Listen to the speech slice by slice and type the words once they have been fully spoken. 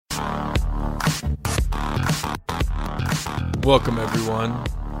Welcome, everyone.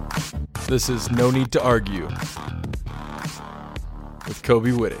 This is No Need to Argue with Kobe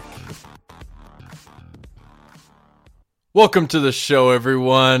Whittick. Welcome to the show,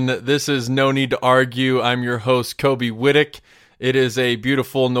 everyone. This is No Need to Argue. I'm your host, Kobe Whittick. It is a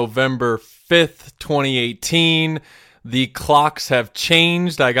beautiful November 5th, 2018. The clocks have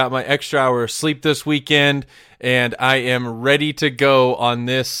changed. I got my extra hour of sleep this weekend, and I am ready to go on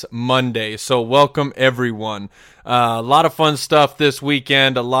this Monday. So welcome, everyone. A lot of fun stuff this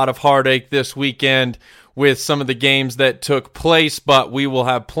weekend, a lot of heartache this weekend with some of the games that took place, but we will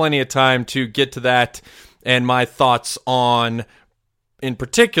have plenty of time to get to that and my thoughts on, in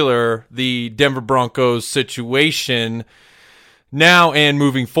particular, the Denver Broncos situation now and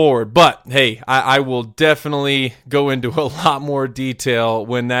moving forward. But hey, I will definitely go into a lot more detail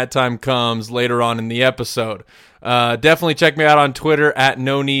when that time comes later on in the episode. Definitely check me out on Twitter at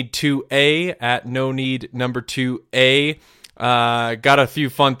NoNeed2A, at NoNeed2A. Got a few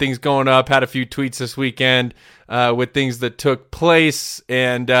fun things going up, had a few tweets this weekend with things that took place,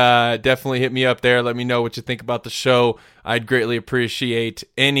 and definitely hit me up there. Let me know what you think about the show. I'd greatly appreciate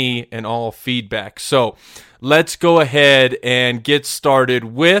any and all feedback. So let's go ahead and get started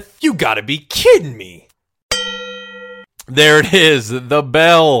with You Gotta Be Kidding Me. There it is, the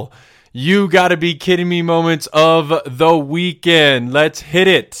bell. You gotta be kidding me moments of the weekend. Let's hit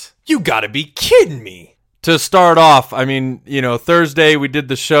it. You gotta be kidding me. To start off, Thursday we did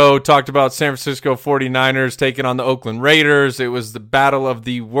the show, talked about San Francisco 49ers taking on the Oakland Raiders. It was the battle of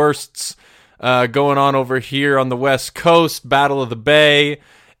the worsts going on over here on the West Coast, Battle of the Bay.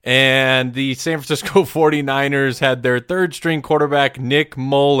 And the San Francisco 49ers had their third-string quarterback, Nick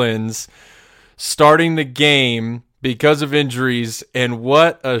Mullins, starting the game because of injuries, and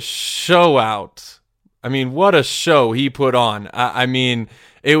what a show out. What a show he put on.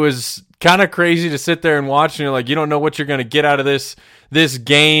 It was kind of crazy to sit there and watch, and you're like, you don't know what you're going to get out of this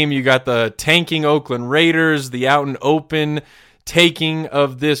game. You got the tanking Oakland Raiders, the out and open taking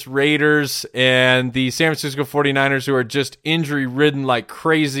of this Raiders, and the San Francisco 49ers, who are just injury-ridden like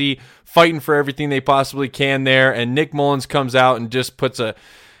crazy, fighting for everything they possibly can there, and Nick Mullins comes out and just puts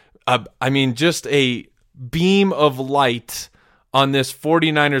just a beam of light on this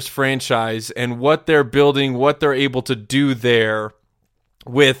 49ers franchise and what they're building, what they're able to do there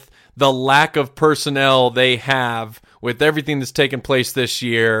with the lack of personnel they have with everything that's taken place this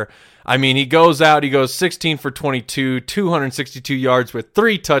year. He goes out, he goes 16 for 22, 262 yards with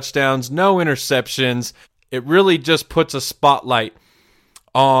 3 touchdowns, no interceptions. It really just puts a spotlight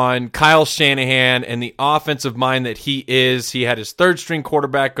on Kyle Shanahan and the offensive mind that he is. He had his third-string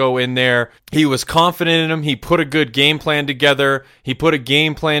quarterback go in there. He was confident in him. He put a good game plan together. He put a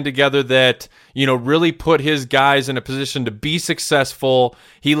game plan together that, really put his guys in a position to be successful.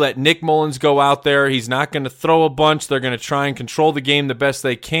 He let Nick Mullins go out there. He's not going to throw a bunch. They're going to try and control the game the best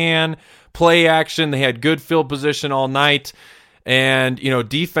they can. Play action. They had good field position all night. And,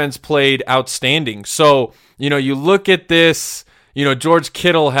 defense played outstanding. So, you look at this. George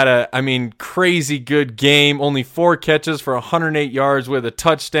Kittle had a crazy good game. Only 4 catches for 108 yards with a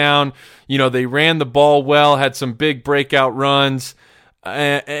touchdown. They ran the ball well, had some big breakout runs.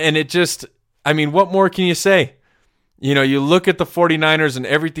 And it just, what more can you say? You look at the 49ers and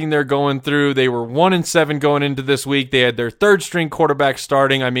everything they're going through. They were 1-7 going into this week. They had their third-string quarterback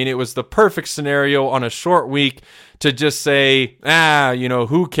starting. It was the perfect scenario on a short week to just say,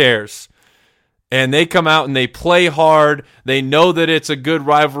 who cares? And they come out and they play hard. They know that it's a good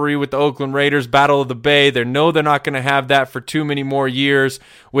rivalry with the Oakland Raiders, Battle of the Bay. They know they're not going to have that for too many more years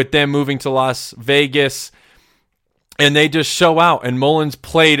with them moving to Las Vegas. And they just show out. And Mullins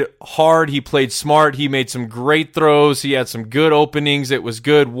played hard. He played smart. He made some great throws. He had some good openings. It was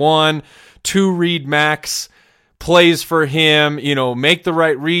good. 1, 2 read max plays for him. Make the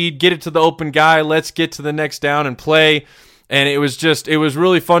right read. Get it to the open guy. Let's get to the next down and play. And it was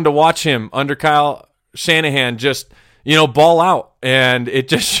really fun to watch him under Kyle Shanahan just, ball out. And it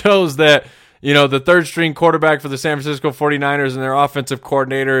just shows that, the third-string quarterback for the San Francisco 49ers and their offensive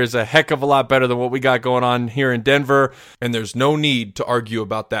coordinator is a heck of a lot better than what we got going on here in Denver. And there's no need to argue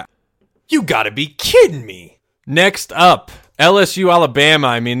about that. You gotta be kidding me. Next up, LSU,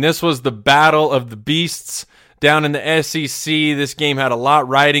 Alabama. This was the battle of the beasts down in the SEC. This game had a lot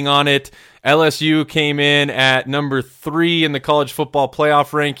riding on it. LSU came in at number 3 in the college football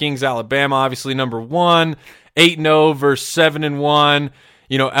playoff rankings. Alabama, obviously, number 1. 8-0 versus 7-1.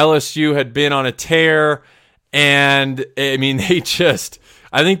 LSU had been on a tear, and, I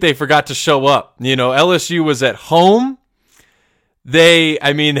think they forgot to show up. LSU was at home. They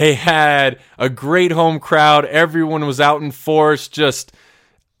had a great home crowd. Everyone was out in force.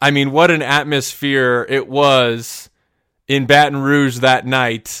 What an atmosphere it was in Baton Rouge that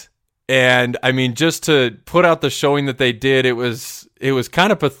night. And I mean, just to put out the showing that they did, it was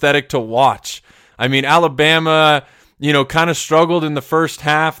kind of pathetic to watch. I mean, Alabama, kind of struggled in the first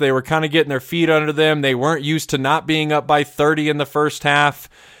half. They were kind of getting their feet under them. They weren't used to not being up by 30 in the first half.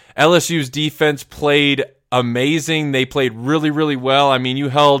 LSU's defense played amazing. They played really, really well. I mean, you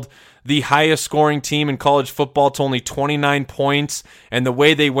held the highest scoring team in college football to only 29 points, and the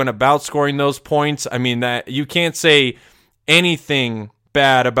way they went about scoring those points, I mean, that you can't say anything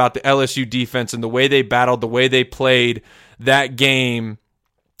bad about the LSU defense and the way they battled, the way they played that game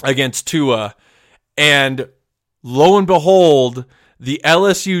against Tua. And lo and behold, the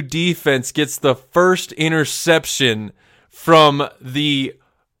LSU defense gets the first interception from the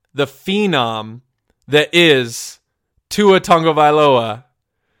phenom that is Tua Tagovailoa.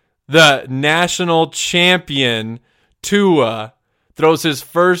 The national champion Tua throws his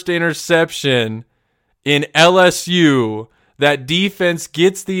first interception in LSU. That defense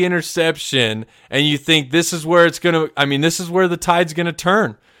gets the interception, and you think this is where this is where the tide's going to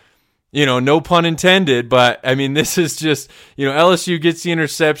turn. No pun intended, but I mean, this is just, LSU gets the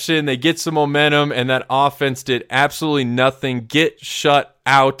interception, they get some momentum, and that offense did absolutely nothing, get shut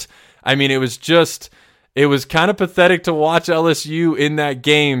out. I mean, it was kind of pathetic to watch LSU in that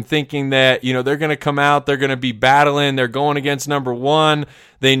game thinking that, they're going to come out, they're going to be battling, they're going against number one.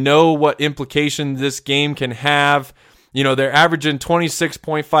 They know what implications this game can have. They're averaging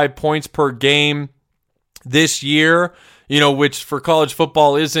 26.5 points per game this year, which for college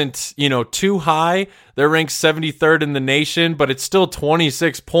football isn't, too high. They're ranked 73rd in the nation, but it's still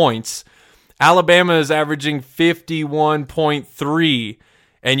 26 points. Alabama is averaging 51.3,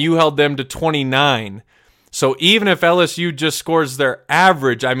 and you held them to 29. So even if LSU just scores their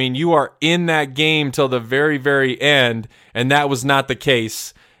average, I mean, you are in that game till the very, very end, and that was not the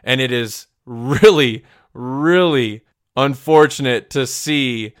case. And it is really, really unfortunate to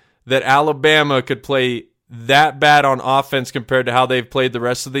see that Alabama could play that bad on offense compared to how they've played the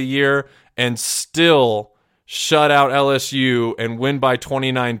rest of the year and still shut out LSU and win by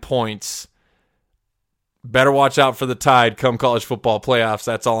 29 points. Better watch out for the Tide come college football playoffs.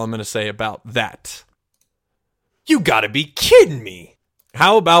 That's all I'm going to say about that. You got to be kidding me.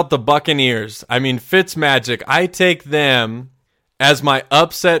 How about the Buccaneers? I mean, Fitzmagic, I take them as my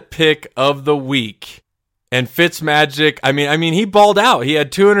upset pick of the week. And Fitzmagic, I mean, he balled out. He had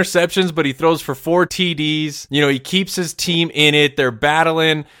 2 interceptions, but he throws for 4 TDs. He keeps his team in it. They're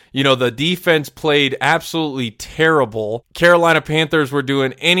battling. The defense played absolutely terrible. Carolina Panthers were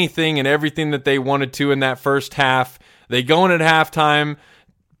doing anything and everything that they wanted to in that first half. They go in at halftime.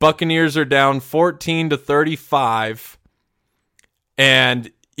 Buccaneers are down 14-35. And,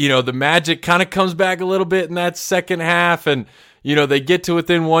 the magic kind of comes back a little bit in that second half. And, they get to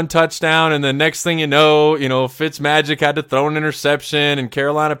within 1 touchdown, and the next thing you know, Fitzmagic had to throw an interception, and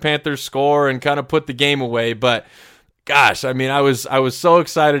Carolina Panthers score and kind of put the game away. But gosh, I mean, I was so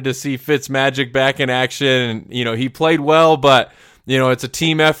excited to see Fitzmagic back in action, and he played well, but it's a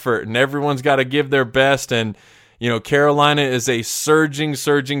team effort, and everyone's got to give their best. And Carolina is a surging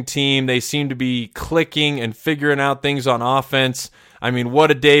team. They seem to be clicking and figuring out things on offense. I mean,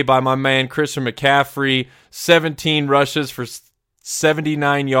 what a day by my man Christian McCaffrey. 17 rushes for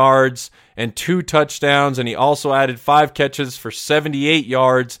 79 yards and 2 touchdowns, and he also added 5 catches for 78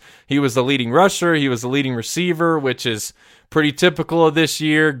 yards. He was the leading rusher. He was the leading receiver, which is pretty typical of this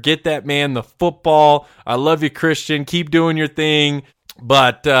year. Get that man the football. I love you, Christian. Keep doing your thing.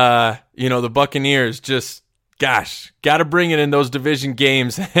 But, the Buccaneers just, gosh, got to bring it in those division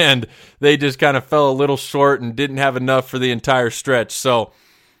games, and they just kind of fell a little short and didn't have enough for the entire stretch. So,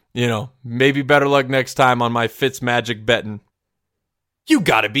 maybe better luck next time on my Fitzmagic betting. You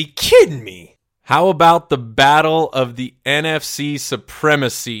got to be kidding me. How about the battle of the NFC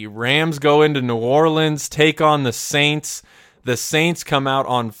supremacy? Rams go into New Orleans, take on the Saints. The Saints come out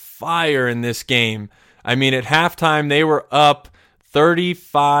on fire in this game. I mean, at halftime, they were up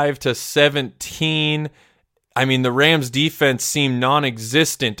 35-17. I mean, the Rams defense seemed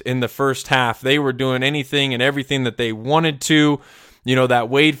non-existent in the first half. They were doing anything and everything that they wanted to. That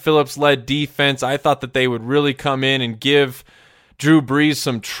Wade Phillips-led defense, I thought that they would really come in and give Drew Brees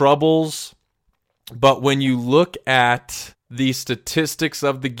some troubles. But when you look at the statistics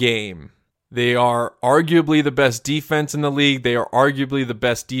of the game, they are arguably the best defense in the league. They are arguably the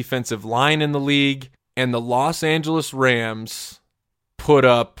best defensive line in the league. And the Los Angeles Rams put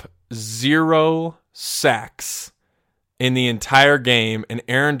up 0 sacks in the entire game. And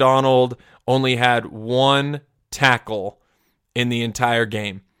Aaron Donald only had 1 tackle in the entire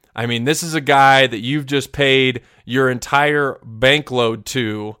game. I mean, this is a guy that you've just paid your entire bank load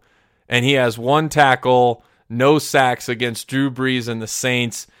to, and he has 1 tackle, no sacks against Drew Brees and the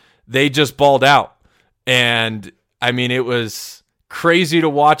Saints. They just balled out. And, I mean, it was crazy to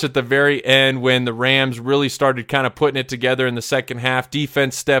watch at the very end when the Rams really started kind of putting it together in the second half.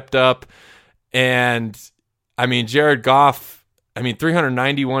 Defense stepped up. And, I mean, Jared Goff,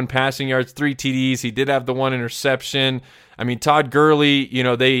 391 passing yards, 3 TDs. He did have the 1 interception. I mean, Todd Gurley,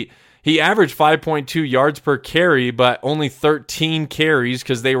 he averaged 5.2 yards per carry, but only 13 carries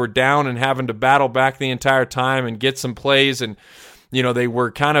because they were down and having to battle back the entire time and get some plays. And, they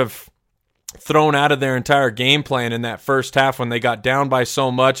were kind of thrown out of their entire game plan in that first half when they got down by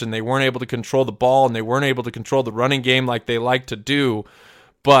so much and they weren't able to control the ball and they weren't able to control the running game like they like to do.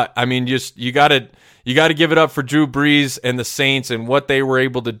 But, I mean, you got to give it up for Drew Brees and the Saints and what they were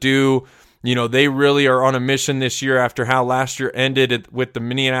able to do. They really are on a mission this year after how last year ended with the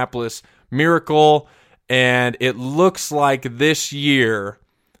Minneapolis Miracle. And it looks like this year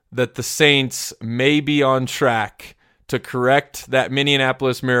that the Saints may be on track to correct that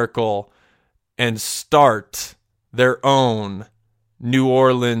Minneapolis Miracle and start their own New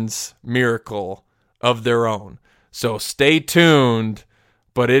Orleans Miracle of their own. So stay tuned,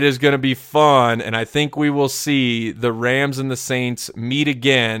 but it is going to be fun. And I think we will see the Rams and the Saints meet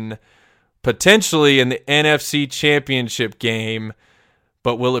again, potentially in the NFC Championship game,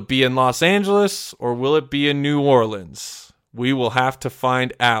 but will it be in Los Angeles or will it be in New Orleans? We will have to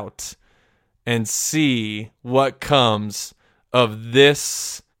find out and see what comes of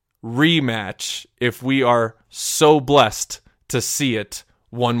this rematch if we are so blessed to see it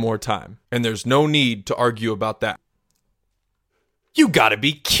one more time. And there's no need to argue about that. You gotta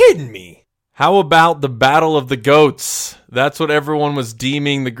be kidding me. How about the Battle of the GOATs? That's what everyone was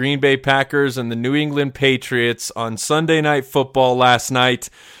deeming the Green Bay Packers and the New England Patriots on Sunday Night Football last night.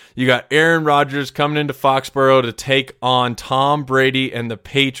 You got Aaron Rodgers coming into Foxborough to take on Tom Brady and the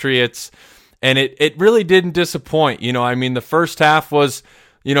Patriots. And it really didn't disappoint. The first half was,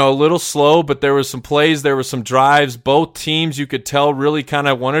 a little slow, but there was some plays, there were some drives. Both teams, you could tell, really kind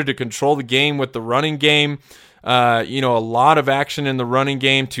of wanted to control the game with the running game. A lot of action in the running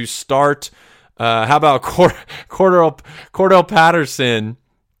game to start. How about Cordell Patterson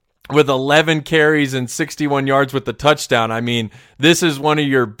with 11 carries and 61 yards with the touchdown? This is one of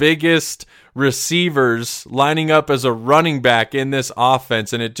your biggest receivers lining up as a running back in this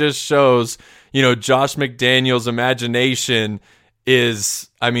offense, and it just shows, Josh McDaniels' imagination is,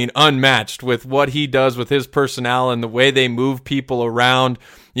 unmatched with what he does with his personnel and the way they move people around.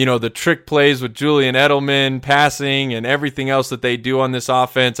 The trick plays with Julian Edelman, passing, and everything else that they do on this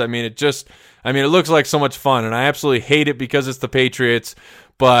offense. It looks like so much fun, and I absolutely hate it because it's the Patriots.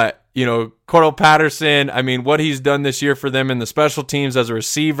 But, Cordell Patterson, what he's done this year for them in the special teams as a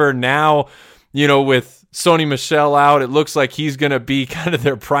receiver. Now, with Sony Michel out, it looks like he's going to be kind of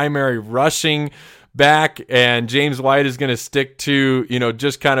their primary rushing back, and James White is going to stick to,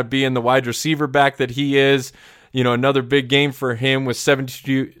 just kind of being the wide receiver back that he is. Another big game for him with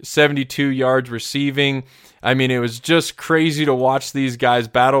 72 yards receiving. It was just crazy to watch these guys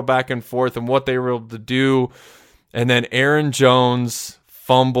battle back and forth and what they were able to do. And then Aaron Jones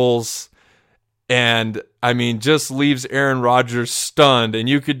fumbles and, just leaves Aaron Rodgers stunned. And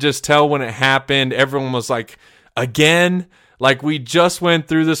you could just tell when it happened, everyone was like, again? Like, we just went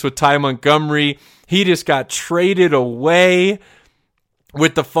through this with Ty Montgomery. He just got traded away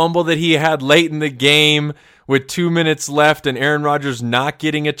with the fumble that he had late in the game with 2 minutes left and Aaron Rodgers not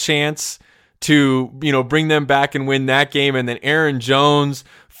getting a chance to, bring them back and win that game. And then Aaron Jones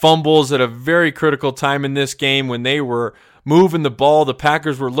fumbles at a very critical time in this game when they were moving the ball. The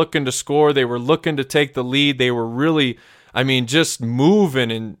Packers were looking to score. They were looking to take the lead. They were really, just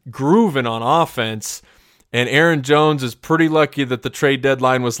moving and grooving on offense. And Aaron Jones is pretty lucky that the trade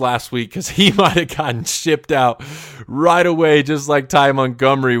deadline was last week because he might have gotten shipped out right away, just like Ty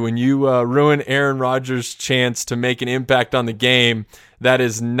Montgomery. When you ruin Aaron Rodgers' chance to make an impact on the game, that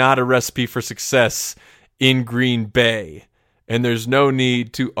is not a recipe for success in Green Bay. And there's no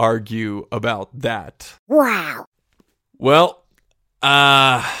need to argue about that. Wow. Well,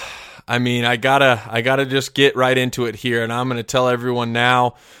 I gotta just get right into it here, and I'm going to tell everyone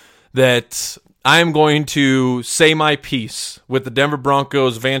now that I'm going to say my piece with the Denver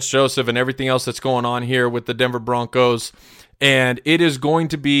Broncos, Vance Joseph, and everything else that's going on here with the Denver Broncos. And it is going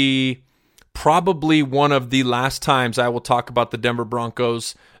to be probably one of the last times I will talk about the Denver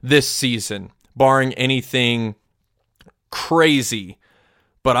Broncos this season, barring anything crazy.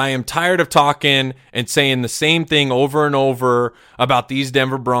 But I am tired of talking and saying the same thing over and over about these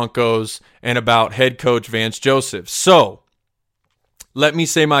Denver Broncos and about head coach Vance Joseph. So let me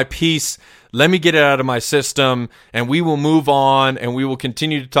say my piece. let me get it out of my system, and we will move on, and we will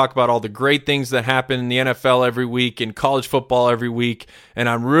continue to talk about all the great things that happen in the NFL every week, in college football every week, and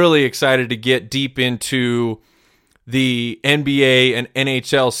I'm really excited to get deep into the NBA and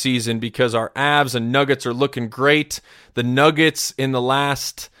NHL season because our Avs and Nuggets are looking great. The Nuggets in the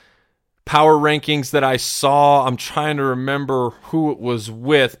last power rankings that I saw, I'm trying to remember who it was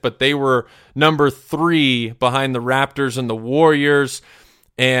with, but they were number 3 behind the Raptors and the Warriors.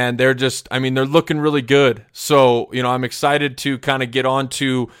 And they're looking really good. So, I'm excited to kind of get on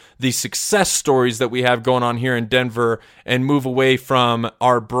to the success stories that we have going on here in Denver and move away from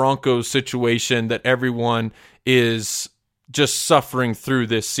our Broncos situation that everyone is just suffering through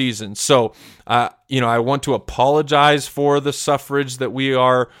this season. So, I want to apologize for the suffrage that we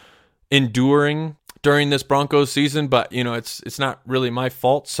are enduring during this Broncos season, but, it's not really my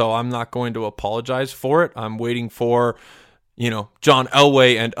fault, so I'm not going to apologize for it. I'm waiting for John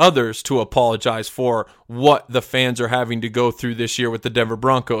Elway and others to apologize for what the fans are having to go through this year with the Denver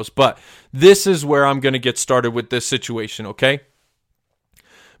Broncos. But this is where I'm going to get started with this situation, okay?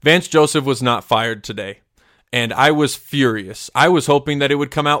 Vance Joseph was not fired today, and I was furious. I was hoping that it would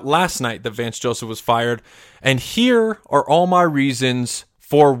come out last night that Vance Joseph was fired, and here are all my reasons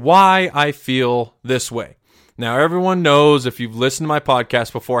for why I feel this way. Now, everyone knows, if you've listened to my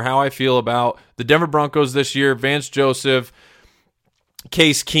podcast before, how I feel about the Denver Broncos this year, Vance Joseph,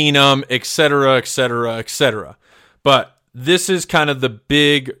 Case Keenum, etc., etc., etc. But this is kind of the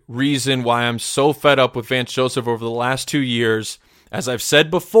big reason why I'm so fed up with Vance Joseph over the last 2 years. As I've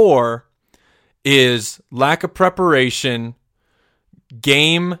said before, is lack of preparation,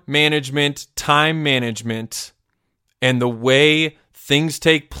 game management, time management, and the way things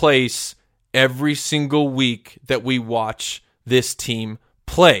take place every single week that we watch this team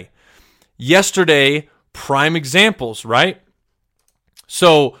play. Yesterday, prime examples, right?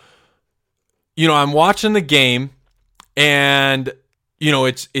 So, I'm watching the game, and,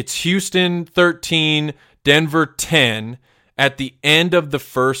 it's Houston 13, Denver 10 at the end of the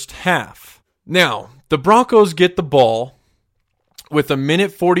first half. Now, the Broncos get the ball with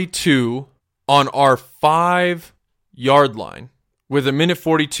 1:42 on our 5-yard line, with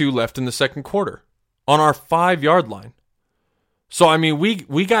 1:42 left in the second quarter, on our 5-yard line. So,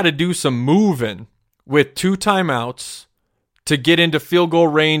 we got to do some moving with 2 timeouts to get into field goal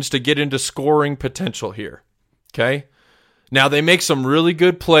range, to get into scoring potential here, okay? Now, they make some really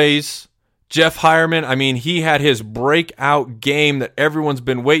good plays. Jeff Hireman, he had his breakout game that everyone's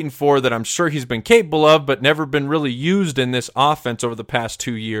been waiting for, that I'm sure he's been capable of, but never been really used in this offense over the past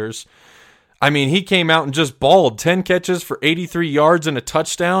 2 years. He came out and just balled 10 catches for 83 yards and a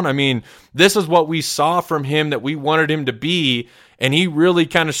touchdown. This is what we saw from him that we wanted him to be, and he really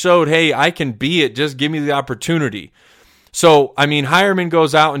kind of showed, hey, I can be it, just give me the opportunity. So, Hireman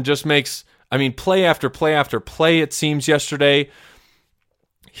goes out and just makes, play after play after play, it seems, yesterday.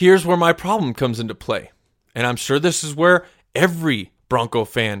 Here's where my problem comes into play. And I'm sure this is where every Bronco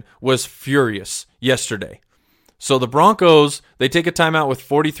fan was furious yesterday. So the Broncos, they take a timeout with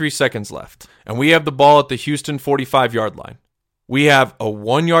 43 seconds left. And we have the ball at the Houston 45-yard line. We have a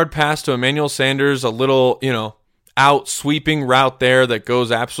 1-yard pass to Emmanuel Sanders, a little, out sweeping route there that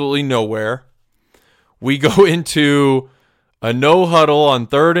goes absolutely nowhere. We go into a no huddle on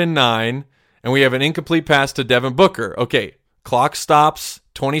 3rd and 9, and we have an incomplete pass to Devin Booker. Okay, clock stops,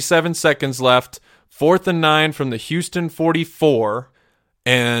 27 seconds left, 4th and 9 from the Houston 44.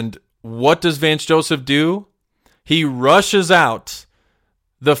 And what does Vance Joseph do? He rushes out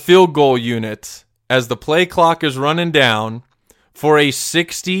the field goal unit as the play clock is running down for a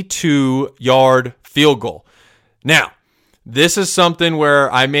 62-yard field goal. Now, this is something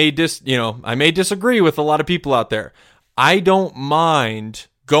where I may disagree with a lot of people out there. I don't mind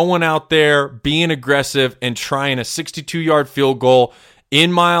going out there, being aggressive, and trying a 62-yard field goal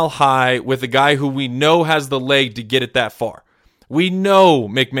in Mile High with a guy who we know has the leg to get it that far. We know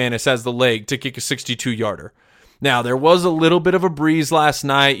McManus has the leg to kick a 62-yarder. Now, there was a little bit of a breeze last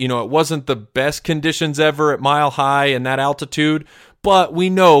night. It wasn't the best conditions ever at Mile High and that altitude, but we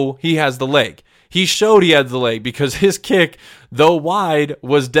know he has the leg. He showed he had the leg because his kick, though wide,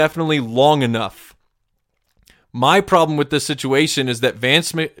 was definitely long enough. My problem with this situation is that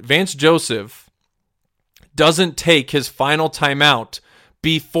Vance Joseph doesn't take his final timeout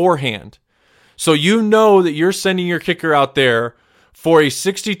beforehand. So you know that you're sending your kicker out there for a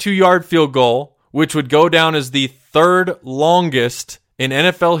 62-yard field goal, which would go down as the 3rd longest in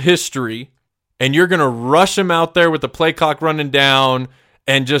NFL history, and you're going to rush him out there with the play clock running down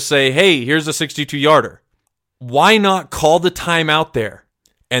and just say, hey, here's a 62-yarder. Why not call the timeout there?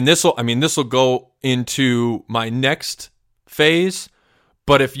 And this will go into my next phase,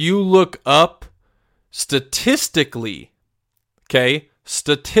 But if you look up statistically,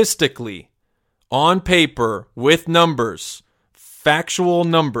 on paper with numbers, factual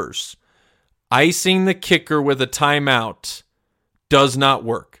numbers, icing the kicker with a timeout does not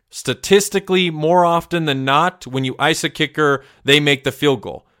work. Statistically, more often than not, when you ice a kicker, they make the field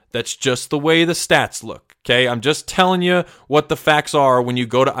goal. That's just the way the stats look, okay? I'm just telling you what the facts are when you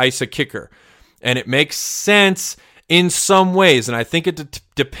go to ice a kicker. And it makes sense in some ways, and I think it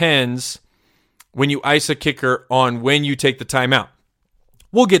depends when you ice a kicker on when you take the timeout.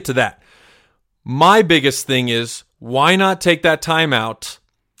 We'll get to that. My biggest thing is, why not take that timeout?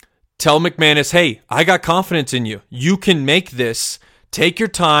 Tell McManus, hey, I got confidence in you. You can make this. Take your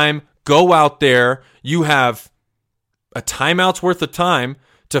time. Go out there. You have a timeout's worth of time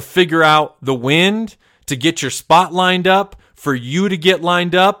to figure out the wind, to get your spot lined up, for you to get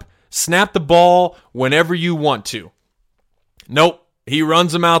lined up. Snap the ball whenever you want to. Nope. He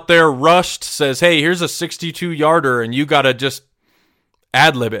runs him out there, rushed, says, hey, here's a 62-yarder, and you got to just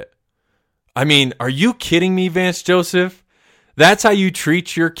ad-lib it. I mean, are you kidding me, Vance Joseph? That's how you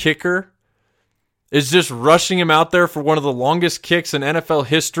treat your kicker? Is just rushing him out there for one of the longest kicks in NFL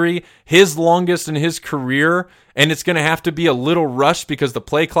history, his longest in his career, and it's going to have to be a little rush because the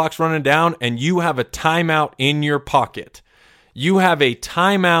play clock's running down and you have a timeout in your pocket. You have a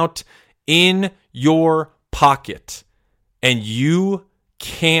timeout in your pocket, and you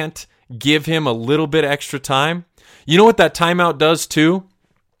can't give him a little bit extra time. You know what that timeout does too?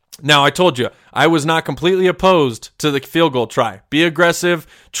 Now, I told you, I was not completely opposed to the field goal try. Be aggressive,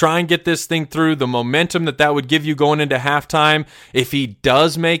 try and get this thing through. The momentum that would give you going into halftime. If he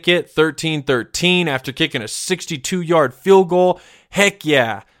does make it 13-13 after kicking a 62-yard field goal, heck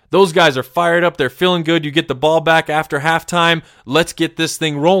yeah. Those guys are fired up. They're feeling good. You get the ball back after halftime. Let's get this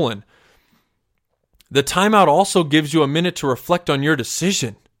thing rolling. The timeout also gives you a minute to reflect on your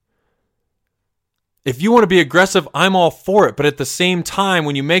decision. If you want to be aggressive, I'm all for it. But at the same time,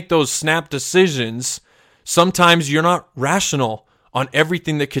 when you make those snap decisions, sometimes you're not rational on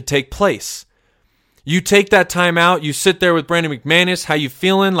everything that could take place. You take that time out, you sit there with Brandon McManus, how you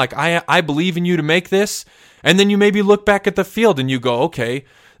feeling? Like, I believe in you to make this. And then you maybe look back at the field and you go, okay,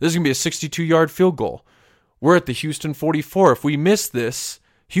 this is going to be a 62-yard field goal. We're at the Houston 44. If we miss this,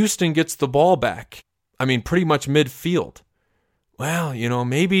 Houston gets the ball back. I mean, pretty much midfield. Well,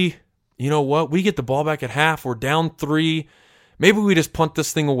 maybe... You know what? We get the ball back at half. We're down 3. Maybe we just punt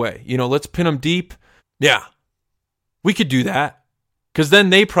this thing away. Let's pin them deep. Yeah, we could do that because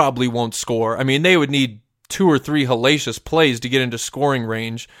then they probably won't score. I mean, they would need 2 or 3 hellacious plays to get into scoring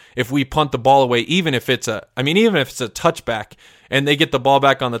range if we punt the ball away, even if it's a touchback and they get the ball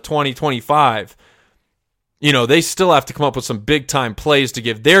back on the 20-25. They still have to come up with some big-time plays to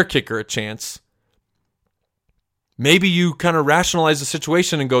give their kicker a chance. Maybe you kind of rationalize the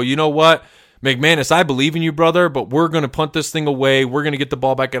situation and go, you know what, McManus, I believe in you, brother, but we're going to punt this thing away. We're going to get the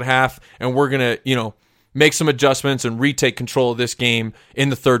ball back at half, and we're going to, make some adjustments and retake control of this game in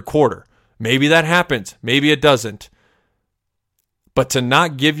the third quarter. Maybe that happens. Maybe it doesn't. But to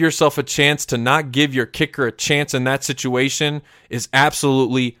not give yourself a chance, to not give your kicker a chance in that situation is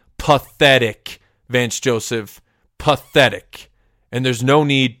absolutely pathetic, Vance Joseph. Pathetic. And there's no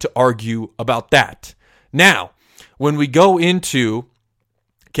need to argue about that. Now, when we go into,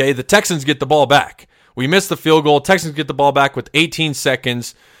 the Texans get the ball back. We miss the field goal. Texans get the ball back with 18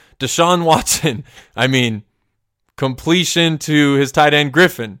 seconds. Deshaun Watson, completion to his tight end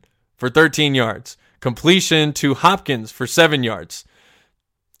Griffin for 13 yards. Completion to Hopkins for 7 yards.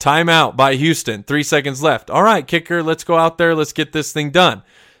 Timeout by Houston, 3 seconds left. All right, kicker, let's go out there. Let's get this thing done.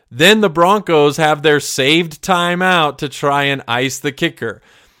 Then the Broncos have their saved timeout to try and ice the kicker.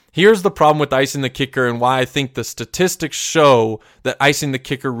 Here's the problem with icing the kicker and why I think the statistics show that icing the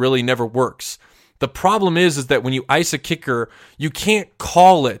kicker really never works. The problem is that when you ice a kicker, you can't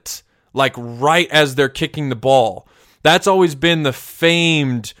call it like right as they're kicking the ball. That's always been the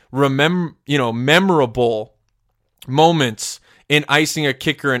famed, memorable moments in icing a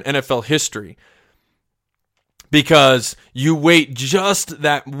kicker in NFL history. Because you wait just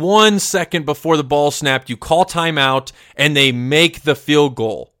that 1 second before the ball snapped, you call timeout, and they make the field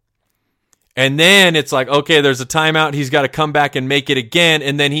goal. And then it's like, okay, there's a timeout. He's got to come back and make it again,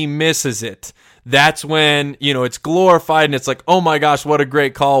 and then he misses it. That's when, it's glorified, and it's like, oh my gosh, what a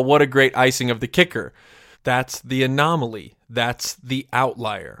great call. What a great icing of the kicker. That's the anomaly. That's the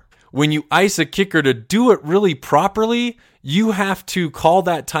outlier. When you ice a kicker to do it really properly, you have to call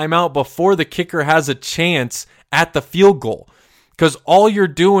that timeout before the kicker has a chance at the field goal. Because all you're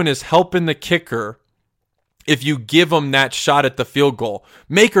doing is helping the kicker if you give them that shot at the field goal.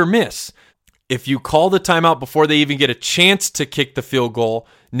 Make or miss. if you call the timeout before they even get a chance to kick the field goal,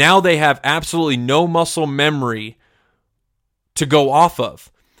 now they have absolutely no muscle memory to go off of.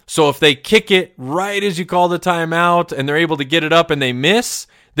 So if they kick it right as you call the timeout and they're able to get it up and they miss,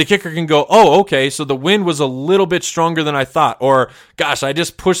 the kicker can go, oh, okay, so the wind was a little bit stronger than I thought. Or, gosh, I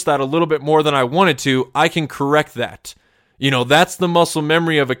just pushed that a little bit more than I wanted to. I can correct that. That's the muscle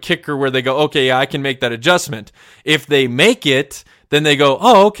memory of a kicker where they go, okay, yeah, I can make that adjustment. If they make it, then they go,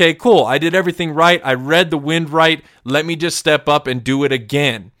 oh, okay, cool. I did everything right. I read the wind right. Let me just step up and do it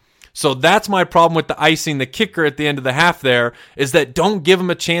again. So that's my problem with the icing the kicker at the end of the half there, is that don't give them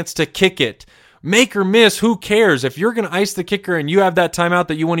a chance to kick it. Make or miss, who cares? If you're going to ice the kicker and you have that timeout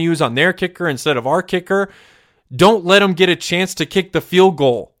that you want to use on their kicker instead of our kicker, don't let them get a chance to kick the field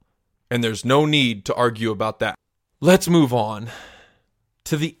goal. And there's no need to argue about that. Let's move on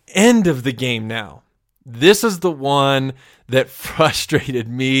to the end of the game now. This is the one that frustrated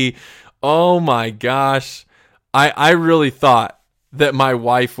me. Oh my gosh. I really thought that my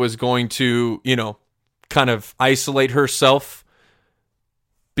wife was going to, kind of isolate herself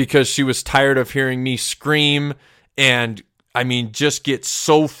because she was tired of hearing me scream and, just get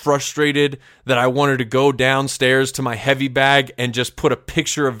so frustrated that I wanted to go downstairs to my heavy bag and just put a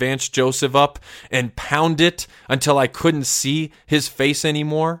picture of Vance Joseph up and pound it until I couldn't see his face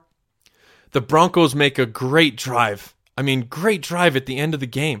anymore. The Broncos make a great drive. Great drive at the end of the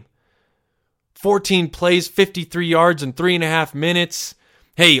game. 14 plays, 53 yards in 3.5 minutes.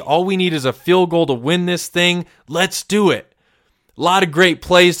 Hey, all we need is a field goal to win this thing. Let's do it. A lot of great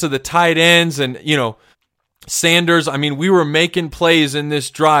plays to the tight ends and, Sanders. We were making plays in this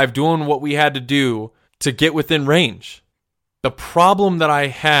drive, doing what we had to do to get within range. The problem that I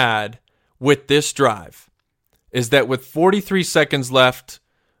had with this drive is that with 43 seconds left,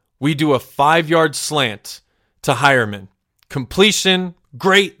 we do a 5-yard slant to Hireman. Completion,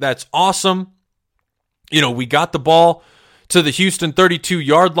 great, that's awesome. We got the ball to the Houston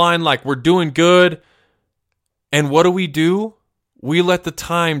 32-yard line like we're doing good. And what do? We let the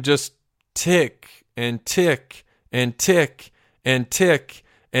time just tick and tick and tick and tick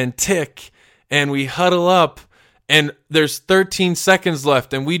and tick. And we huddle up and there's 13 seconds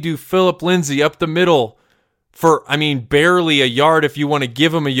left and we do Phillip Lindsay up the middle for, barely a yard if you want to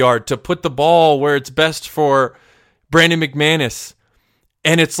give him a yard to put the ball where it's best for Brandon McManus.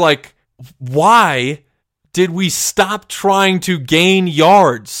 And it's like, why did we stop trying to gain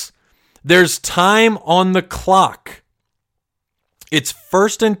yards? There's time on the clock. It's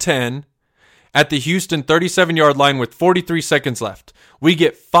 1st and 10 at the Houston 37-yard line with 43 seconds left. We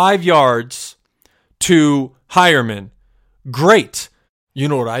get 5 yards to Hireman. Great. You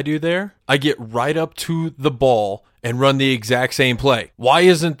know what I do there? I get right up to the ball and run the exact same play. Why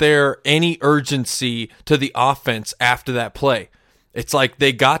isn't there any urgency to the offense after that play? It's like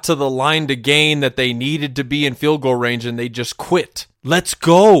they got to the line to gain that they needed to be in field goal range and they just quit. Let's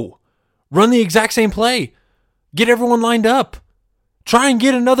go. Run the exact same play. Get everyone lined up. Try and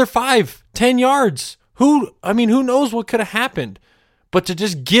get another 5, 10 yards. Who knows what could have happened? But to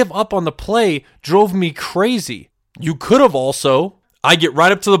just give up on the play drove me crazy. You could have also, I get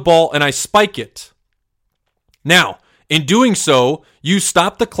right up to the ball and I spike it. Now, in doing so, you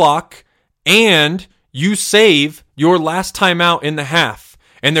stop the clock and you save your last timeout in the half.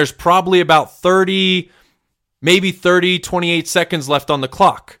 And there's probably about 28 seconds left on the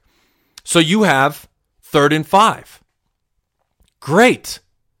clock. So you have 3rd and 5. Great.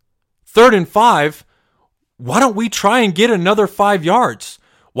 3rd and 5. Why don't we try and get another 5 yards?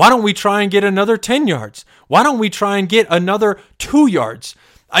 Why don't we try and get another 10 yards? Why don't we try and get another 2 yards?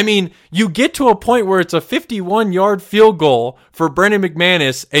 You get to a point where it's a 51-yard field goal for Brandon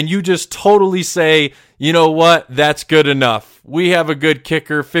McManus, and you just totally say, you know what, that's good enough. We have a good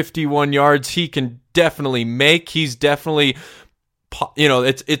kicker, 51 yards. He can definitely make. He's definitely,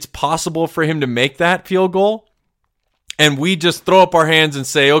 it's possible for him to make that field goal. And we just throw up our hands and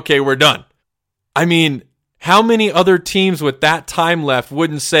say, okay, we're done. How many other teams with that time left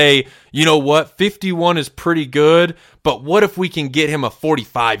wouldn't say, you know what, 51 is pretty good, but what if we can get him a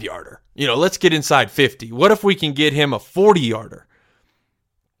 45-yarder? Let's get inside 50. What if we can get him a 40-yarder?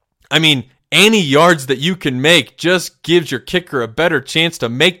 Any yards that you can make just gives your kicker a better chance to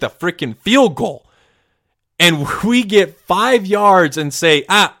make the freaking field goal. And we get 5 yards and say,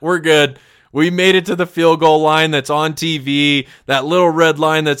 we're good. We made it to the field goal line that's on TV, that little red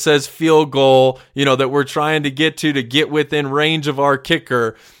line that says field goal, that we're trying to get within range of our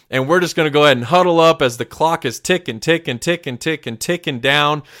kicker. And we're just going to go ahead and huddle up as the clock is ticking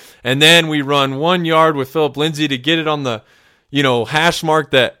down. And then we run 1 yard with Phillip Lindsay to get it on the, hash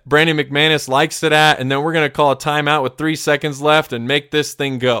mark that Brandon McManus likes it at. And then we're going to call a timeout with 3 seconds left and make this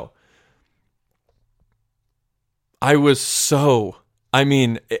thing go. I was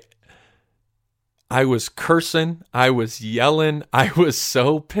cursing, I was yelling, I was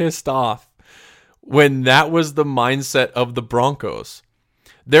so pissed off when that was the mindset of the Broncos.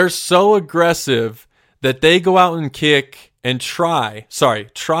 They're so aggressive that they go out and try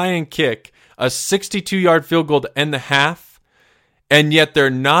and kick a 62-yard field goal to end the half, and yet they're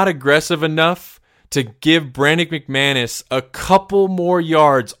not aggressive enough to give Brandon McManus a couple more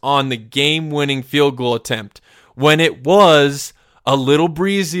yards on the game-winning field goal attempt when it was a little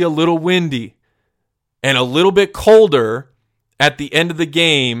breezy, a little windy, and a little bit colder at the end of the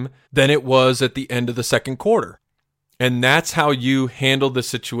game than it was at the end of the second quarter. And that's how you handle the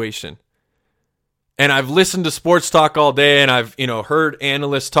situation. And I've listened to sports talk all day, and I've heard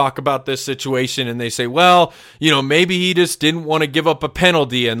analysts talk about this situation, and they say, well, maybe he just didn't want to give up a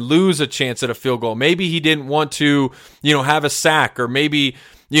penalty and lose a chance at a field goal. Maybe he didn't want to, have a sack, or maybe,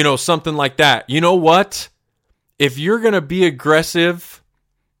 something like that. You know what? If you're going to be aggressive,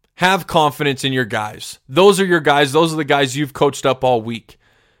 have confidence in your guys. Those are your guys. Those are the guys you've coached up all week.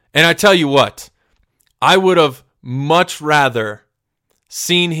 And I tell you what, I would have much rather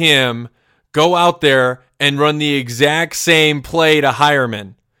seen him go out there and run the exact same play to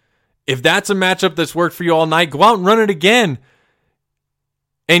Hireman. If that's a matchup that's worked for you all night, go out and run it again.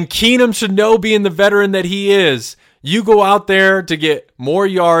 And Keenum should know, being the veteran that he is, you go out there to get more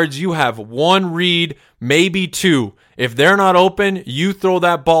yards. You have one read, maybe two. If they're not open, you throw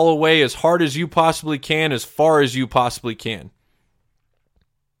that ball away as hard as you possibly can, as far as you possibly can.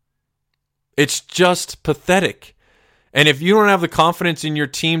 It's just pathetic. And if you don't have the confidence in your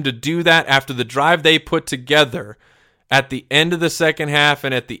team to do that after the drive they put together at the end of the second half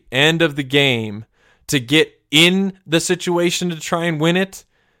and at the end of the game to get in the situation to try and win it,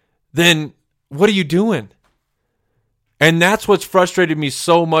 then what are you doing? And that's what's frustrated me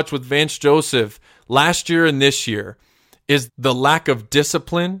so much with Vance Joseph last year and this year, is the lack of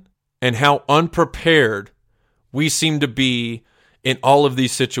discipline and how unprepared we seem to be in all of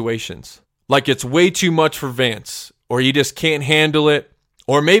these situations. Like, it's way too much for Vance, or he just can't handle it,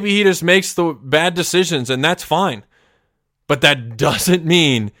 or maybe he just makes the bad decisions, and that's fine. But that doesn't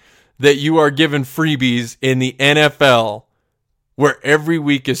mean that you are given freebies in the NFL, where every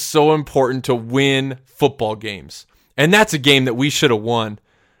week is so important to win football games. And that's a game that we should have won.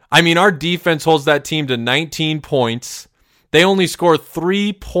 I mean, our defense holds that team to 19 points. They only score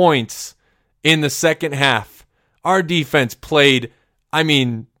 3 points in the second half. Our defense played,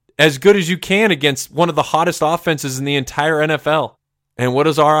 as good as you can against one of the hottest offenses in the entire NFL. And what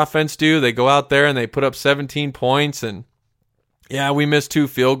does our offense do? They go out there and they put up 17 points, and yeah, we missed 2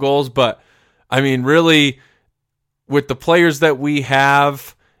 field goals, but really, with the players that we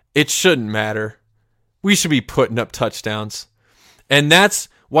have, it shouldn't matter. We should be putting up touchdowns. And that's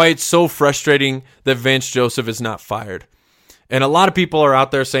why it's so frustrating that Vance Joseph is not fired. And a lot of people are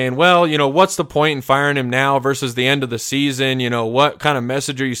out there saying, well, what's the point in firing him now versus the end of the season? What kind of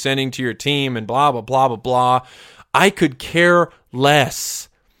message are you sending to your team, and blah, blah, blah, blah, blah. I could care less.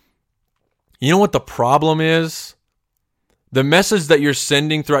 You know what the problem is? The message that you're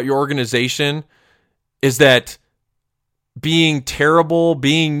sending throughout your organization is that being terrible,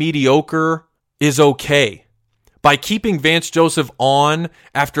 being mediocre is okay. By keeping Vance Joseph on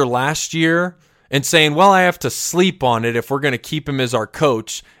after last year and saying, well, I have to sleep on it if we're going to keep him as our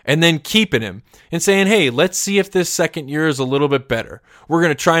coach, and then keeping him and saying, hey, let's see if this second year is a little bit better. We're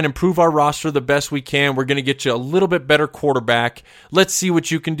going to try and improve our roster the best we can. We're going to get you a little bit better quarterback. Let's see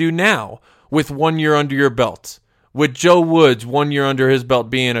what you can do now with 1 year under your belt, with Joe Woods 1 year under his belt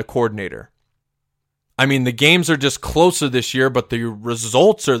being a coordinator. The games are just closer this year, but the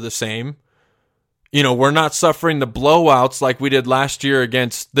results are the same. We're not suffering the blowouts like we did last year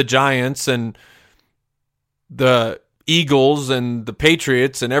against the Giants and the Eagles and the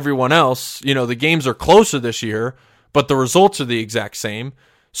Patriots and everyone else. The games are closer this year, but the results are the exact same.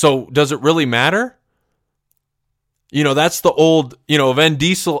 So does it really matter? That's the old, Vin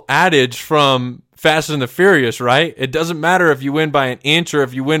Diesel adage from Fast and the Furious, right? It doesn't matter if you win by an inch or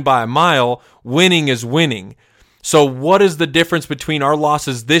if you win by a mile. Winning is winning. So what is the difference between our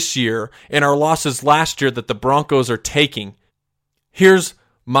losses this year and our losses last year that the Broncos are taking? Here's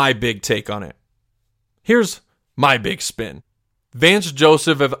my big take on it. Here's my big spin. Vance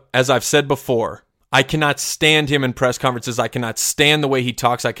Joseph, as I've said before, I cannot stand him in press conferences. I cannot stand the way he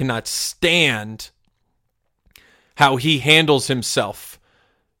talks. I cannot stand how he handles himself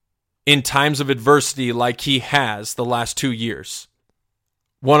in times of adversity like he has the last 2 years.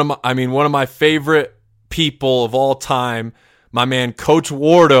 One of my favorite people of all time, my man Coach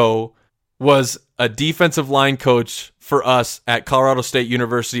Wardo, was a defensive line coach for us at Colorado State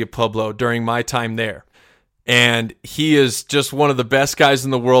University of Pueblo during my time there. and he is just one of the best guys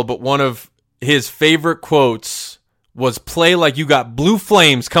in the world, but one of his favorite quotes was play like you got blue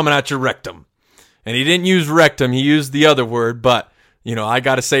flames coming out your rectum. And he didn't use rectum, he used the other word, but, I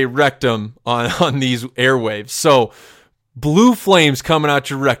got to say rectum on these airwaves. So, blue flames coming out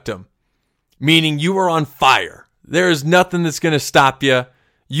your rectum, meaning you are on fire. There is nothing that's going to stop you.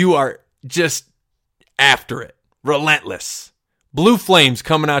 You are just after it. Relentless. Blue flames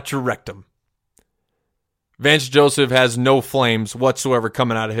coming out your rectum. Vance Joseph has no flames whatsoever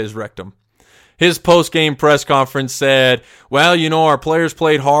coming out of his rectum. His post-game press conference said, well, our players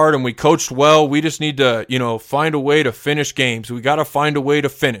played hard and we coached well. We just need to, find a way to finish games. We got to find a way to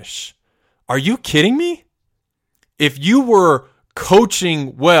finish. Are you kidding me? If you were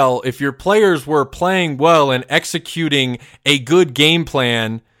coaching well, if your players were playing well and executing a good game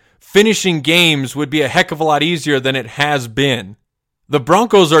plan, finishing games would be a heck of a lot easier than it has been. The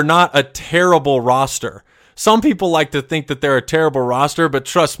Broncos are not a terrible roster. Some people like to think that they're a terrible roster, but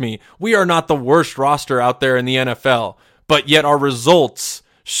trust me, we are not the worst roster out there in the NFL. But yet our results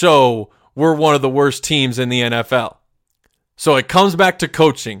show we're one of the worst teams in the NFL. So it comes back to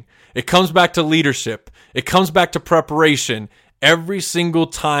coaching. It comes back to leadership. It comes back to preparation. Every single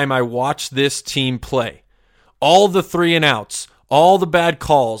time I watch this team play, all the 3 and outs, all the bad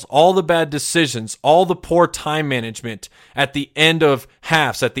calls, all the bad decisions, all the poor time management at the end of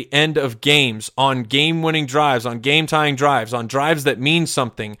halves, at the end of games, on game-winning drives, on game-tying drives, on drives that mean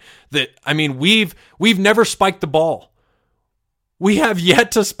something. We've never spiked the ball. We have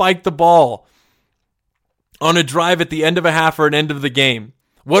yet to spike the ball on a drive at the end of a half or an end of the game.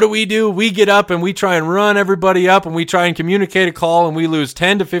 What do? We get up and we try and run everybody up and we try and communicate a call and we lose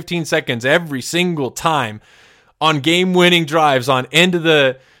 10 to 15 seconds every single time on game-winning drives, on end of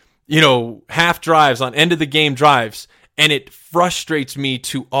the, half drives, on end of the game drives, and it frustrates me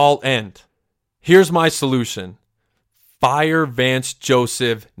to all end. Here's my solution. Fire Vance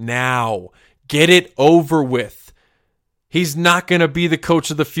Joseph now. Get it over with. He's not going to be the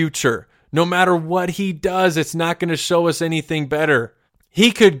coach of the future. No matter what he does, it's not going to show us anything better.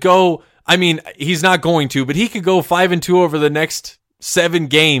 He could go, he's not going to, but he could go 5-2 over the next 7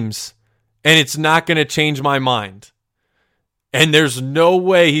 games. And it's not going to change my mind. And there's no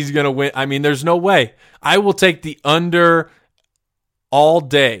way he's going to win. There's no way. I will take the under all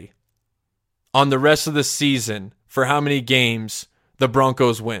day on the rest of the season for how many games the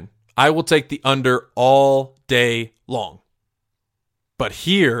Broncos win. I will take the under all day long. But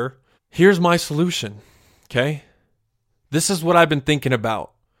here's my solution, okay? This is what I've been thinking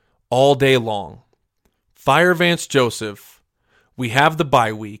about all day long. Fire Vance Joseph. We have the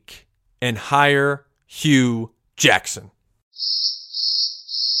bye week. And hire Hugh Jackson.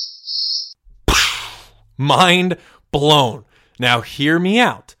 Mind blown. Now hear me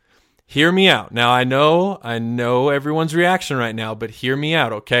out. Hear me out. Now I know everyone's reaction right now, but hear me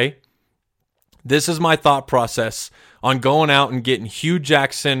out, okay? This is my thought process on going out and getting Hugh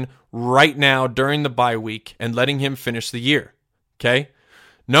Jackson right now during the bye week and letting him finish the year, okay?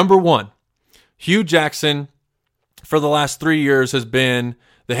 Number 1, Hugh Jackson for the last 3 years has been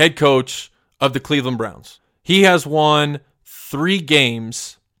the head coach of the Cleveland Browns. He has won 3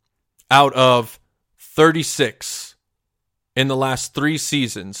 games out of 36 in the last 3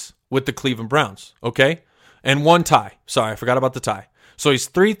 seasons with the Cleveland Browns, okay? And 1 tie. Sorry, I forgot about the tie. So he's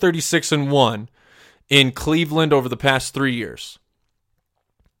 3-36-1 in Cleveland over the past 3 years.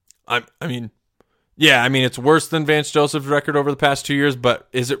 It's worse than Vance Joseph's record over the past 2 years, but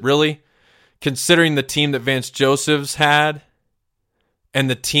is it really? Considering the team that Vance Joseph's had and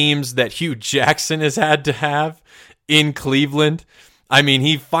the teams that Hugh Jackson has had to have in Cleveland.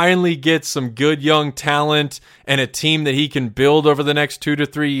 He finally gets some good young talent and a team that he can build over the next 2 to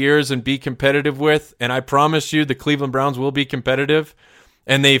 3 years and be competitive with. And I promise you the Cleveland Browns will be competitive.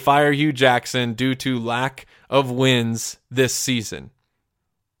 And they fire Hugh Jackson due to lack of wins this season,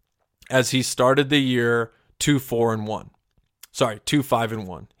 as he started the year 2-4-1.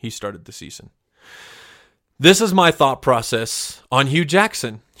 2-5-1. He started the season. This is my thought process on Hugh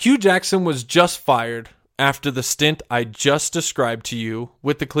Jackson. Hugh Jackson was just fired after the stint I just described to you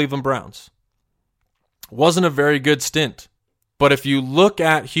with the Cleveland Browns. Wasn't a very good stint. But if you look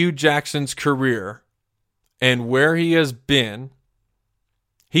at Hugh Jackson's career and where he has been,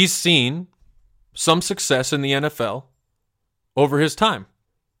 he's seen some success in the NFL over his time.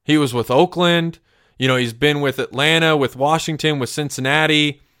 He was with Oakland. He's been with Atlanta, with Washington, with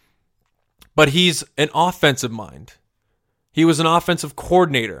Cincinnati. But he's an offensive mind. He was an offensive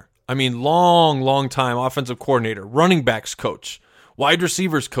coordinator. Long time offensive coordinator, running backs coach, wide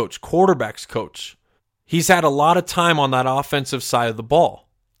receivers coach, quarterbacks coach. He's had a lot of time on that offensive side of the ball.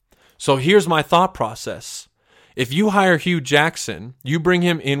 So here's my thought process. If you hire Hugh Jackson, you bring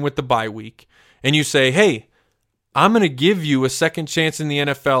him in with the bye week, and you say, hey, I'm going to give you a second chance in the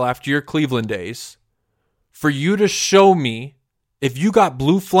NFL after your Cleveland days for you to show me if you got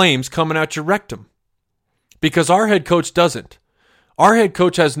blue flames coming out your rectum. Because our head coach doesn't. Our head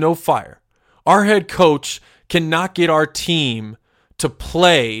coach has no fire. Our head coach cannot get our team to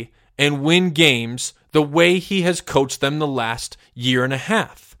play and win games the way he has coached them the last year and a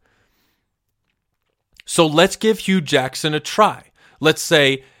half. So let's give Hugh Jackson a try. Let's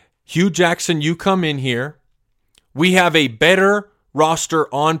say, Hugh Jackson, you come in here. We have a better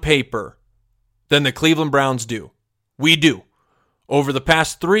roster on paper than the Cleveland Browns do. We do. Over the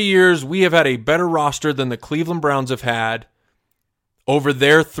past 3 years, we have had a better roster than the Cleveland Browns have had over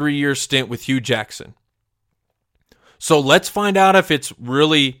their 3-year stint with Hugh Jackson. So let's find out if it's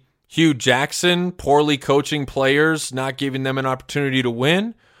really Hugh Jackson poorly coaching players, not giving them an opportunity to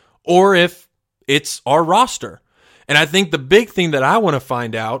win, or if it's our roster. And I think the big thing that I want to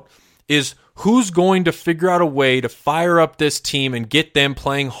find out is who's going to figure out a way to fire up this team and get them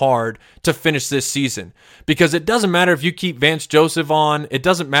playing hard to finish this season. Because it doesn't matter if you keep Vance Joseph on. It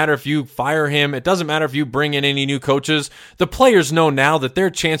doesn't matter if you fire him. It doesn't matter if you bring in any new coaches. The players know now that their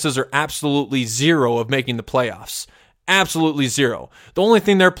chances are absolutely zero of making the playoffs. Absolutely zero. The only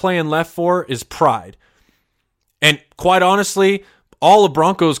thing they're playing left for is pride. And quite honestly, all of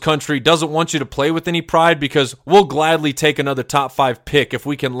Broncos country doesn't want you to play with any pride because we'll gladly take another top 5 pick if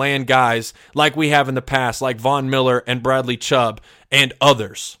we can land guys like we have in the past, like Von Miller and Bradley Chubb and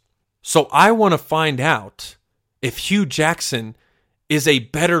others. So I want to find out if Hugh Jackson is a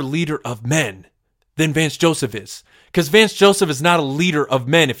better leader of men than Vance Joseph is. Because Vance Joseph is not a leader of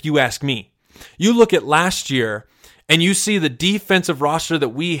men, if you ask me. You look at last year and you see the defensive roster that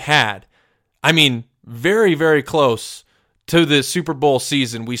we had. I mean, very, very close to the Super Bowl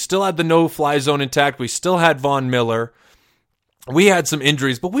season. We still had the no-fly zone intact. We still had Von Miller. We had some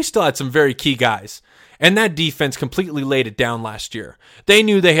injuries, but we still had some very key guys. And that defense completely laid it down last year. They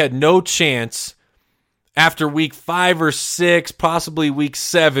knew they had no chance after week 5 or 6, possibly week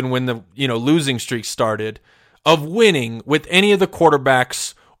 7 when the losing streak started, of winning with any of the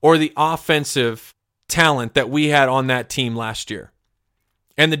quarterbacks or the offensive talent that we had on that team last year.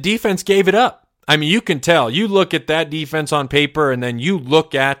 And the defense gave it up. I mean, you can tell. You look at that defense on paper, and then you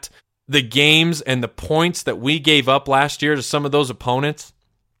look at the games and the points that we gave up last year to some of those opponents.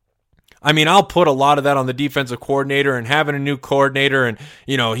 I mean, I'll put a lot of that on the defensive coordinator and having a new coordinator, and,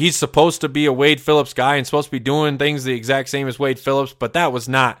 he's supposed to be a Wade Phillips guy and supposed to be doing things the exact same as Wade Phillips, but that was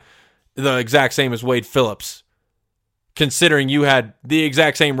not the exact same as Wade Phillips, considering you had the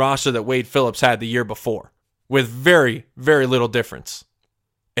exact same roster that Wade Phillips had the year before, with very, very little difference.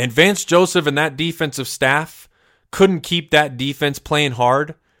 And Vance Joseph and that defensive staff couldn't keep that defense playing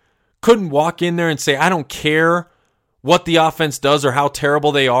hard, couldn't walk in there and say, I don't care what the offense does or how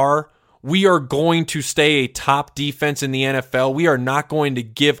terrible they are. We are going to stay a top defense in the NFL. We are not going to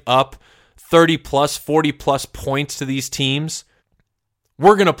give up 30-plus, 40-plus points to these teams.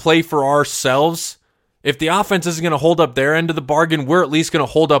 We're going to play for ourselves. If the offense isn't going to hold up their end of the bargain, we're at least going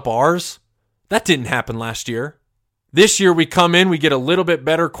to hold up ours. That didn't happen last year. This year we come in, we get a little bit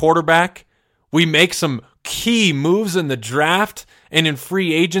better quarterback. We make some key moves in the draft and in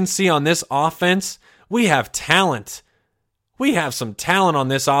free agency on this offense. We have talent. We have some talent on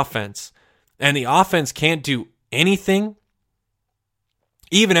this offense. And the offense can't do anything.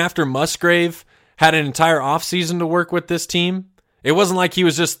 Even after Musgrave had an entire offseason to work with this team, it wasn't like he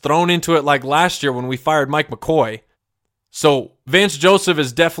was just thrown into it like last year when we fired Mike McCoy. So Vance Joseph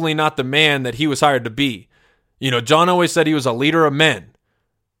is definitely not the man that he was hired to be. John Elway said he was a leader of men.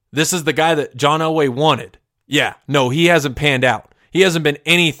 This is the guy that John Elway wanted. Yeah, no, he hasn't panned out. He hasn't been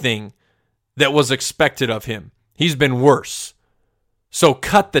anything that was expected of him. He's been worse. So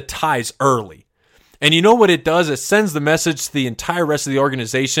cut the ties early. And you know what it does? It sends the message to the entire rest of the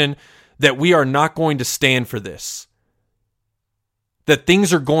organization that we are not going to stand for this. That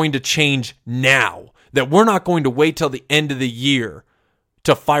things are going to change now. That we're not going to wait till the end of the year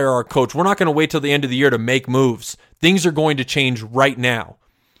to fire our coach. We're not going to wait till the end of the year to make moves. Things are going to change right now.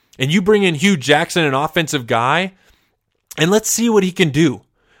 And you bring in Hugh Jackson, an offensive guy, and let's see what he can do.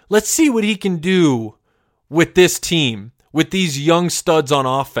 Let's see what he can do with this team, with these young studs on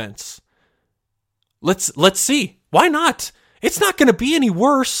offense. Let's see. Why not? It's not going to be any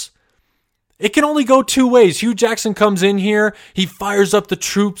worse. It can only go two ways. Hugh Jackson comes in here. He fires up the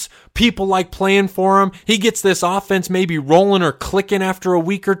troops. People like playing for him. He gets this offense maybe rolling or clicking after a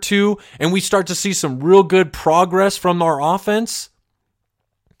week or two, and we start to see some real good progress from our offense.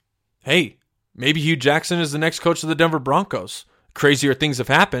 Hey, maybe Hugh Jackson is the next coach of the Denver Broncos. Crazier things have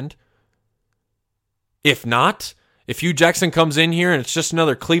happened. If not, if Hugh Jackson comes in here and it's just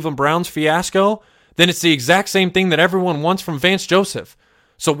another Cleveland Browns fiasco, then it's the exact same thing that everyone wants from Vance Joseph.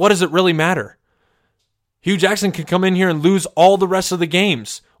 So what does it really matter? Hugh Jackson can come in here and lose all the rest of the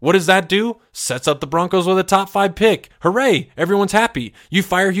games. What does that do? Sets up the Broncos with a top 5 pick. Hooray, everyone's happy. You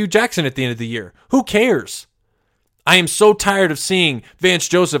fire Hugh Jackson at the end of the year. Who cares? I am so tired of seeing Vance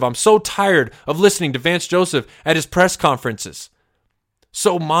Joseph. I'm so tired of listening to Vance Joseph at his press conferences.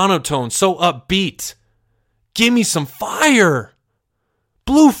 So monotone, so upbeat. Give me some fire.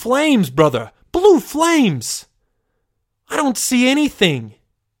 Blue flames, brother. Blue flames. I don't see anything.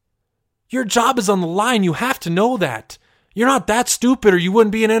 Your job is on the line. You have to know that. You're not that stupid or you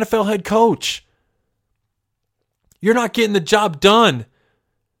wouldn't be an NFL head coach. You're not getting the job done.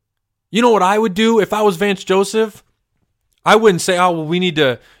 You know what I would do if I was Vance Joseph? I wouldn't say, oh, well, we need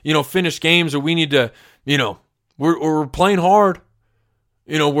to, finish games, or we need to, we're playing hard.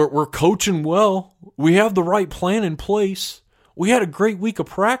 We're coaching well. We have the right plan in place. We had a great week of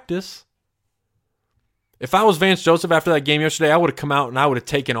practice. If I was Vance Joseph after that game yesterday, I would have come out and I would have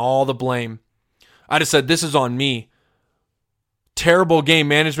taken all the blame. I'd have said, this is on me. Terrible game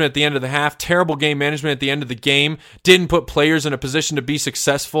management at the end of the half. Terrible game management at the end of the game. Didn't put players in a position to be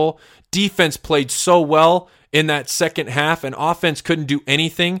successful. Defense played so well in that second half, and offense couldn't do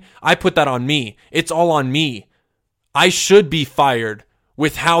anything. I put that on me. It's all on me. I should be fired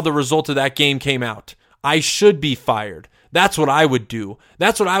with how the result of that game came out. I should be fired. That's what I would do.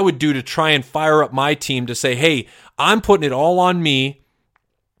 That's what I would do to try and fire up my team to say, hey, I'm putting it all on me.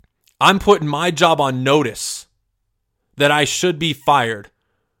 I'm putting my job on notice that I should be fired.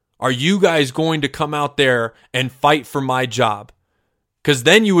 Are you guys going to come out there and fight for my job? Because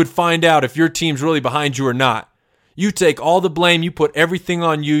then you would find out if your team's really behind you or not. You take all the blame, you put everything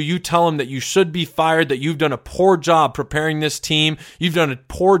on you, you tell them that you should be fired, that you've done a poor job preparing this team, you've done a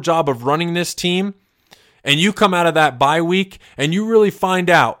poor job of running this team, and you come out of that bye week and you really find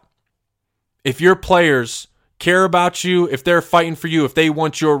out if your players care about you, if they're fighting for you, if they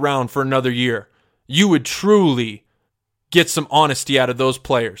want you around for another year. You would truly get some honesty out of those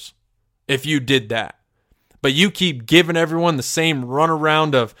players if you did that. But you keep giving everyone the same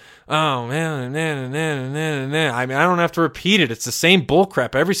runaround of, oh, man, I mean, I don't have to repeat it. It's the same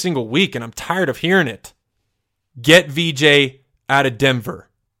bullcrap every single week, and I'm tired of hearing it. Get VJ out of Denver.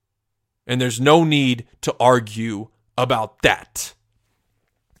 And there's no need to argue about that.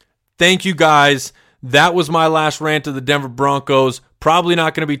 Thank you, guys. That was my last rant of the Denver Broncos. Probably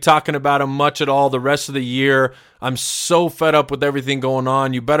not going to be talking about them much at all the rest of the year. I'm so fed up with everything going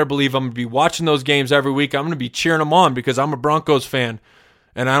on. You better believe I'm going to be watching those games every week. I'm going to be cheering them on because I'm a Broncos fan.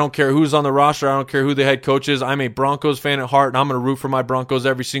 And I don't care who's on the roster. I don't care who the head coach is. I'm a Broncos fan at heart, and I'm going to root for my Broncos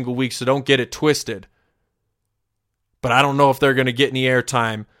every single week, so don't get it twisted. But I don't know if they're going to get any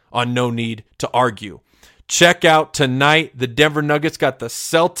airtime on No Need to Argue. Check out tonight. The Denver Nuggets got the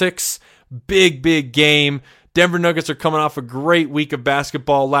Celtics. Big game. Denver Nuggets are coming off a great week of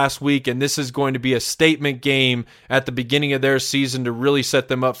basketball last week, and this is going to be a statement game at the beginning of their season to really set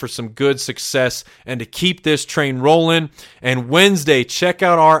them up for some good success and to keep this train rolling. And Wednesday, check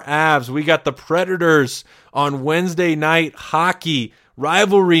out our Avs. We got the Predators on Wednesday night hockey,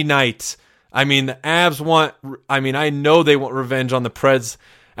 rivalry night. I mean, the Avs I know they want revenge on the Preds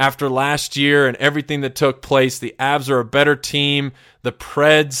after last year and everything that took place. The Avs are a better team. The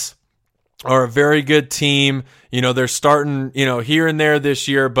Preds are a very good team. They're starting, here and there this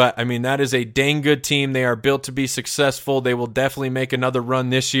year, but that is a dang good team. They are built to be successful. They will definitely make another run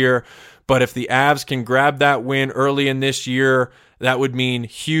this year. But if the Avs can grab that win early in this year, that would mean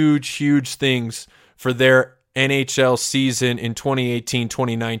huge things for their NHL season in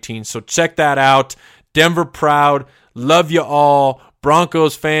 2018-2019. So check that out. Denver proud. Love you all.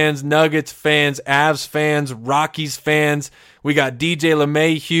 Broncos fans, Nuggets fans, Avs fans, Rockies fans. We got DJ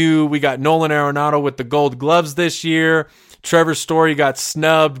LeMahieu. We got Nolan Arenado with the gold gloves this year. Trevor Story got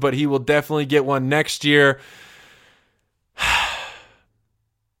snubbed, but he will definitely get one next year.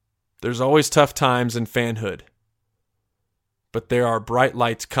 There's always tough times in fanhood, but there are bright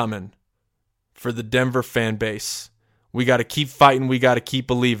lights coming for the Denver fan base. We got to keep fighting. We got to keep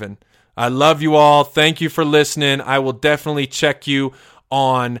believing. I love you all. Thank you for listening. I will definitely check you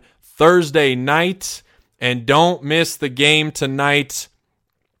on Thursday night. And don't miss the game tonight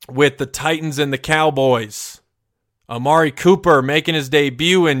with the Titans and the Cowboys. Amari Cooper making his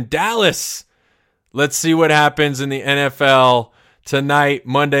debut in Dallas. Let's see what happens in the NFL tonight,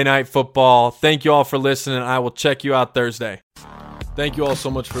 Monday Night Football. Thank you all for listening. I will check you out Thursday. Thank you all so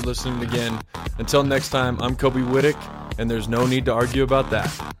much for listening again. Until next time, I'm Kobe Whittick, and there's no need to argue about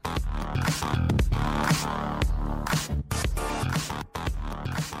that.